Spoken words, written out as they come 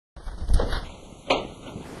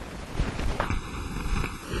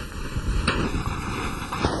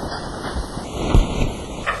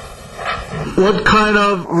what kind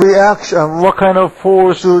of reaction, what kind of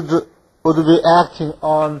force would be acting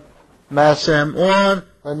on mass M1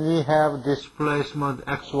 when we have displacement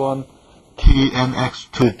x1 t and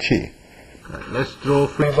x2 t? Okay, let's draw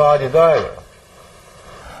free body diagram.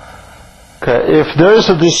 Okay, if there is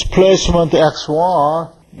a displacement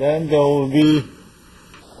x1, then there will be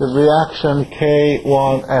the reaction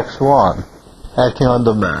k1 x1 acting on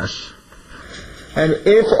the mass. And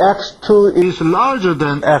if x2 is larger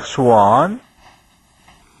than x1,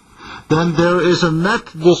 then there is a net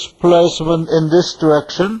displacement in this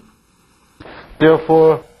direction.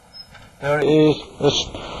 Therefore, there is a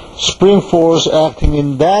spring force acting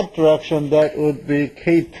in that direction. That would be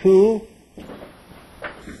k2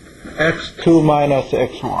 x2 minus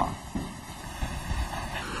x1.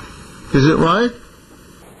 Is it right?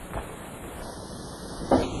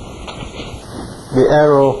 The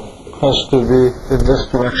arrow has to be in this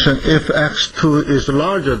direction if x2 is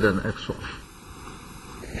larger than x1.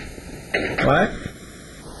 Right?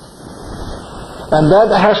 And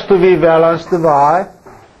that has to be balanced by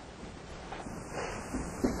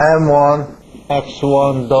m1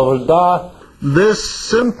 x1 double dot. This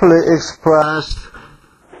simply expressed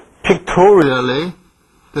pictorially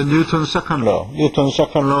the Newton's second law. Newton's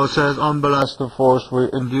second law says unbalanced force will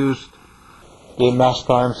induce the mass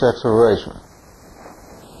times acceleration.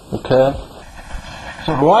 Okay?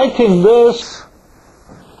 So writing this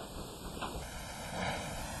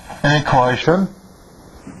equation,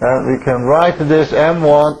 and we can write this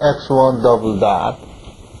m1 x1 double dot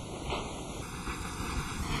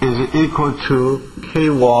is equal to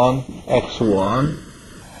k1 x1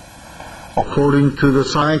 according to the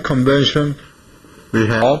sign convention we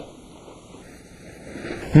have.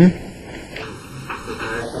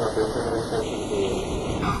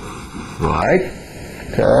 Right.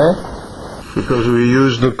 Okay. Because we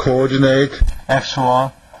use the coordinate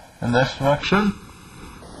x1 in this direction.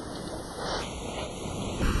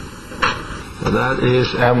 So that is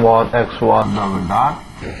m1 x1 double dot.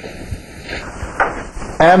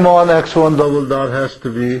 m1 x1 double dot has to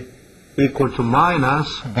be equal to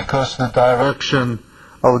minus because the direction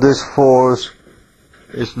of this force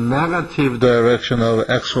is negative direction of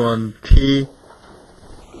x1 t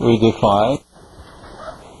we define.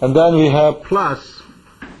 And then we have plus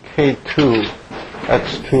k2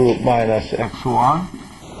 x2 minus x1.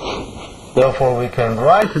 Therefore we can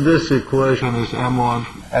write this equation as m1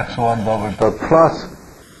 x1 double dot plus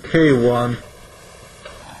k1x,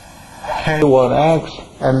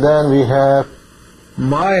 and then we have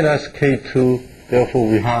minus k2, therefore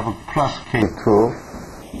we have a plus k2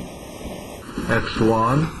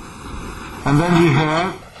 x1, and then we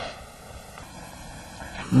have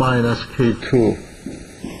minus k2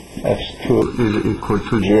 x2 is equal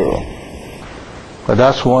to 0. But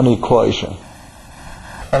that's one equation.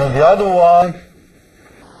 And the other one,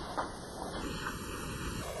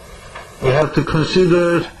 we have to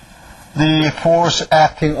consider the force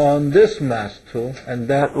acting on this mass too, and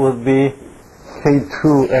that would be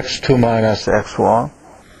k2 x2 minus x1,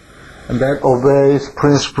 and that obeys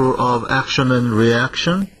principle of action and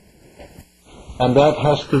reaction, and that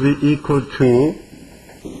has to be equal to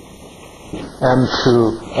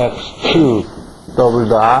m2 x2 double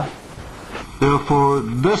dot. Therefore,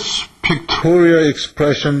 this pictorial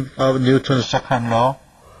expression of Newton's second law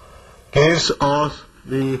gives us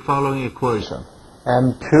the following equation: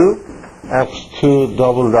 m2 x2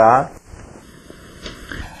 double dot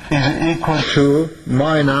is equal to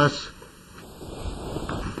minus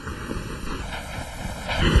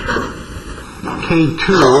k2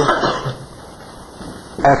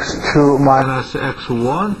 x2 minus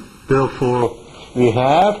x1. Therefore, we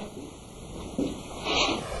have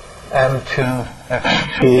m2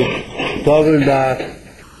 x2 double dot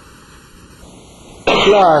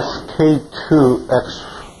plus k2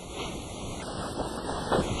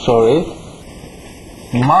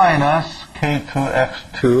 minus k2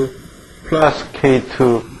 x2 plus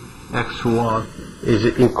k2 x1 is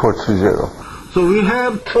equal to 0. So we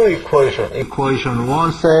have two equations. Equation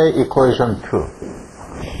 1 say equation 2.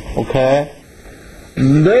 Okay?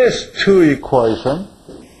 These two equations,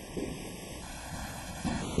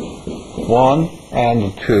 1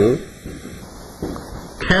 and 2,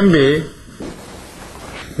 can be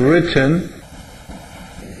written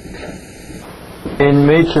in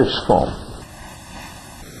matrix form.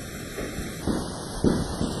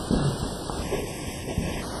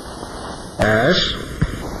 As,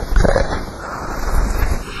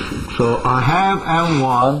 so I have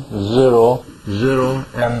M1, 0, 0,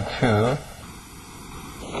 M2,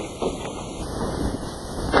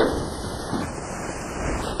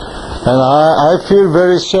 And I feel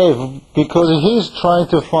very safe because he's trying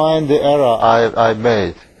to find the error I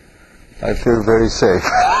made. I feel very safe.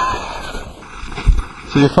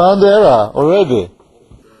 So you found the error already?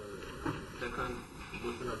 Second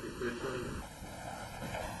motion of equation,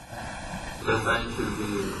 the sign should be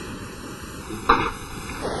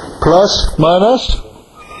Plus, minus?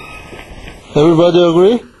 Everybody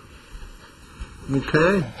agree?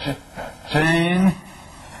 Okay. Chain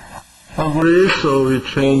agrees, so we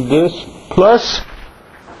change this. Plus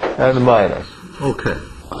and minus. Okay.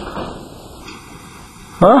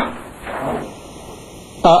 Huh?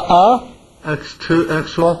 X2,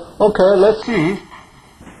 X1. Okay, let's see.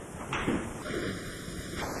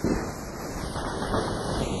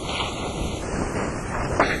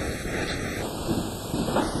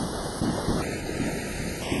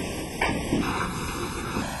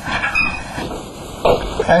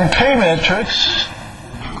 And K matrix.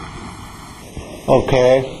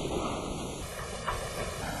 Okay.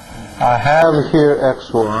 I have here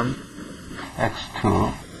X1,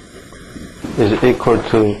 X2 is equal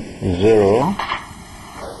to 0.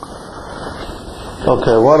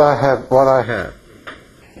 Okay, what I have?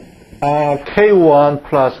 K1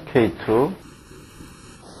 plus K2.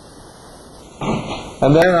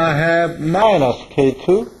 And then I have minus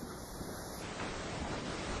K2.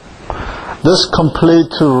 This complete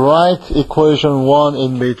to write equation 1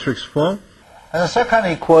 in matrix form. And the second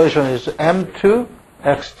equation is M2,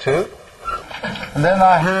 X2. And then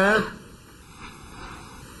I have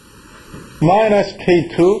minus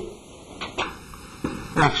K2,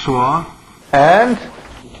 X1, and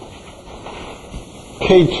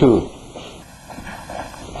K2,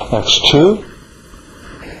 X2.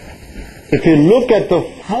 If you look at the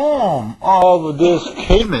form of this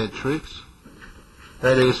K matrix,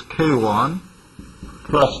 that is K1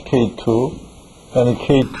 plus K2 and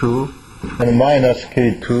K2 and minus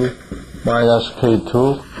K2 minus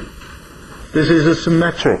K2. This is a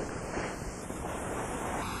symmetric.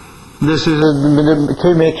 The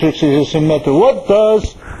K matrix is a symmetric. What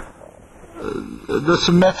does the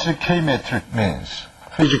symmetric K matrix means?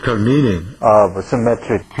 Physical meaning of a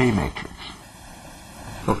symmetric K matrix.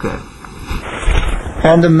 Okay.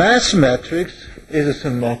 And the mass matrix is a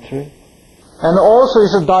symmetric. And also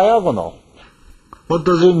it's a diagonal. What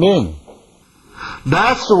does it mean?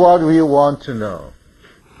 That's what we want to know.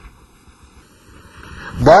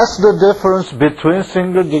 That's the difference between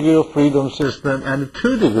single degree of freedom system and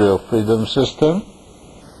 2 degree of freedom system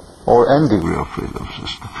or n degree of freedom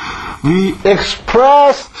system. We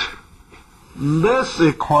expressed this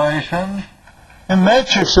equation in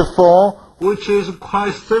matrix form, which is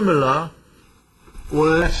quite similar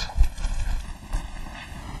with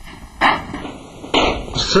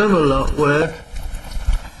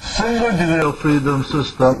single degree of freedom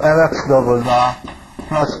system nx double dot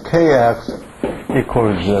plus kx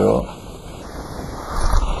equals 0.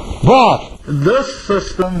 But this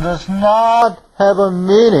system does not have a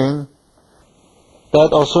meaning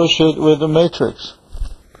that associates with the matrix.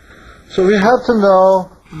 So we have to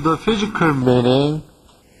know the physical meaning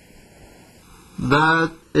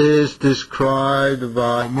that is described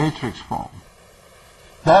by matrix form.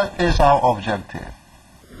 That is our objective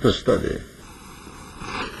to study.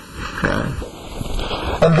 Okay.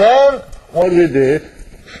 And then what we did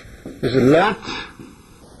is let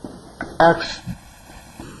x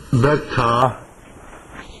vector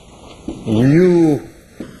u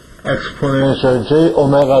exponential j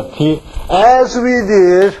omega t, as we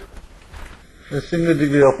did the single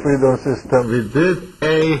degree of freedom system, we did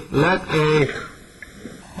let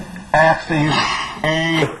x is a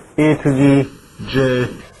e to the j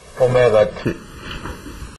omega t.